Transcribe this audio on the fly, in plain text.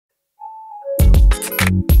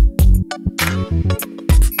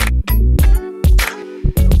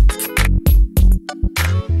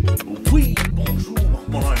Oui, bonjour,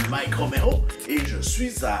 mon nom est Mike Romero et je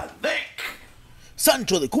suis avec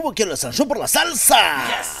Sancho découvre que le Sancho pour la salsa.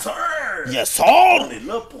 Yes sir! Yes sir. On est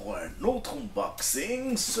là pour un autre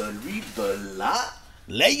unboxing, celui de la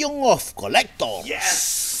Lions of Collectors.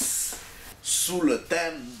 Yes! Sous le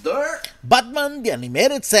thème de Batman The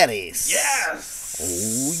Animated Series. Yes!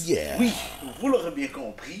 Oh yeah. Oui, vous l'aurez bien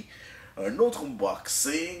compris, un autre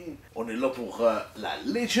unboxing. On est là pour la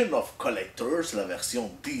Legion of Collectors, la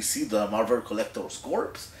version DC de la Marvel Collectors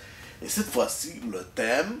Corps. Et cette fois-ci, le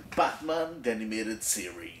thème Batman The Animated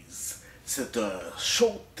Series. C'est un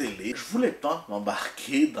show de télé. Je voulais pas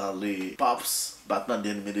m'embarquer dans les Pops Batman The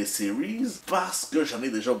Animated Series parce que j'en ai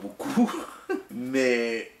déjà beaucoup.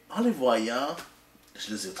 Mais en les voyant,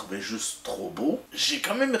 je les ai trouvés juste trop beaux. J'ai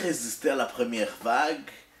quand même résisté à la première vague.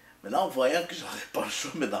 Mais là, en voyant que j'aurais pas le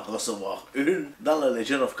choix mais d'en recevoir une dans la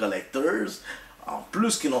Legion of Collectors, en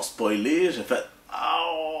plus qu'ils l'ont spoilé, j'ai fait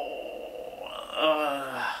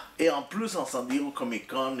Et en plus, en San Diego Comic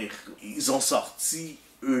Con, ils ont sorti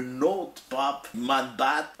une autre pop, Man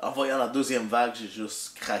Bat. En voyant la deuxième vague, j'ai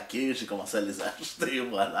juste craqué, j'ai commencé à les acheter,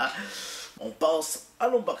 voilà. On passe à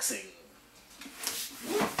l'unboxing.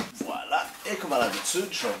 Voilà, et comme à l'habitude,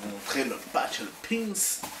 je vais vous montrer le patch et le pins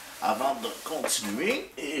avant de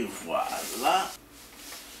continuer. Et voilà,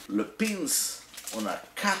 le pins, on a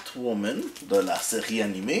Catwoman de la série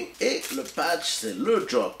animée. Et le patch, c'est le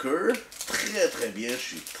Joker. Très très bien, je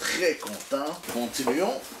suis très content.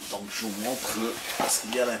 Continuons. Donc je vous montre ce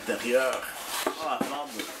qu'il y a à l'intérieur avant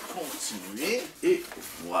de continuer. Et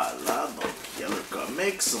voilà, donc il y a le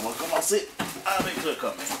comics. On va commencer avec le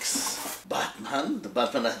comics. Batman, The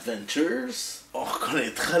Batman Adventures. On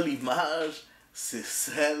reconnaîtra l'image, c'est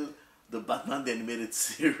celle de Batman The Animated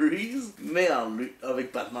Series, mais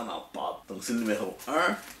avec Batman en pop. Donc c'est le numéro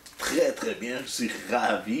 1. Très très bien, je suis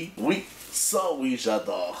ravi. Oui, ça oui,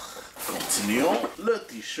 j'adore. Continuons. Le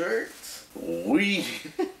t-shirt. Oui,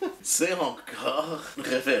 c'est encore une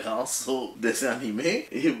référence au dessin animé.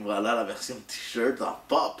 Et voilà la version t-shirt en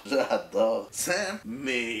pop. J'adore. Simple,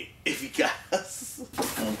 mais efficace.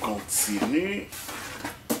 On continue.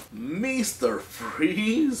 Mr.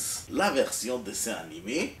 Freeze, la version dessin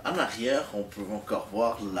animé. En arrière, on peut encore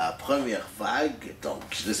voir la première vague. Donc,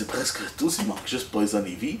 je les ai presque tous. Il manque juste Poison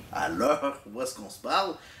Ivy. À l'heure où est-ce qu'on se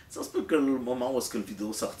parle, ça se peut que le moment où est-ce que la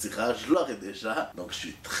vidéo sortira, je l'aurai déjà. Donc, je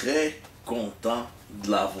suis très content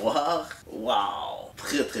de l'avoir. Waouh!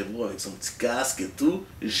 Très très beau avec son petit casque et tout.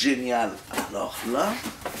 Génial. Alors là...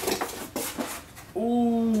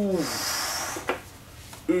 Ouh!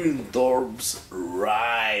 Une Dorbs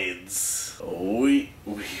Rides. Oui,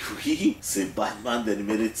 oui, oui. C'est Batman The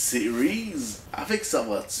Animated Series. Avec sa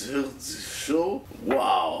voiture du show.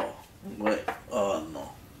 Wow. Ouais. Oh non.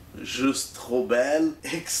 Juste trop belle.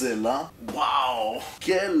 Excellent. Wow.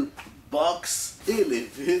 Quelle box. Elle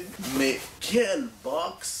est vide. Mais quelle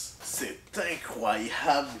box. C'est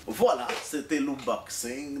incroyable. Voilà. C'était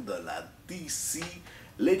l'unboxing de la DC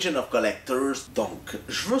Legion of Collectors. Donc,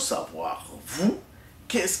 je veux savoir, vous,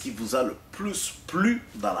 qu'est-ce qui vous a le plus plu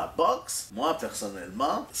dans la box? Moi,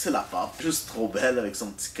 personnellement, c'est la pop. Juste trop belle avec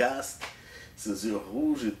son petit casque, ses yeux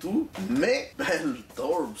rouges et tout. Mais, belle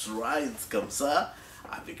Dorbs Ride comme ça,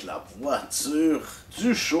 avec la voiture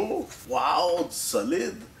du show. Wow, du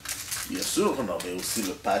solide. Bien sûr, on aurait aussi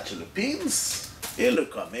le patch et le pins. Et le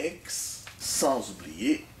comics, sans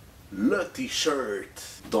oublier le t-shirt.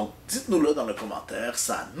 Donc, dites-nous-le dans les commentaires,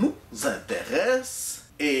 ça nous intéresse.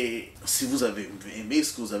 Et si vous avez aimé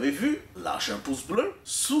ce que vous avez vu, lâchez un pouce bleu,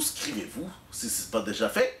 souscrivez-vous si ce n'est pas déjà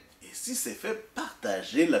fait. Et si c'est fait,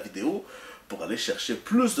 partagez la vidéo pour aller chercher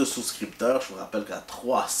plus de souscripteurs. Je vous rappelle qu'à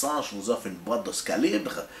 300, je vous offre une boîte de ce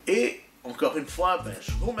calibre. Et encore une fois,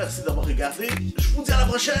 je vous remercie d'avoir regardé. Je vous dis à la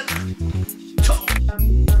prochaine. Ciao!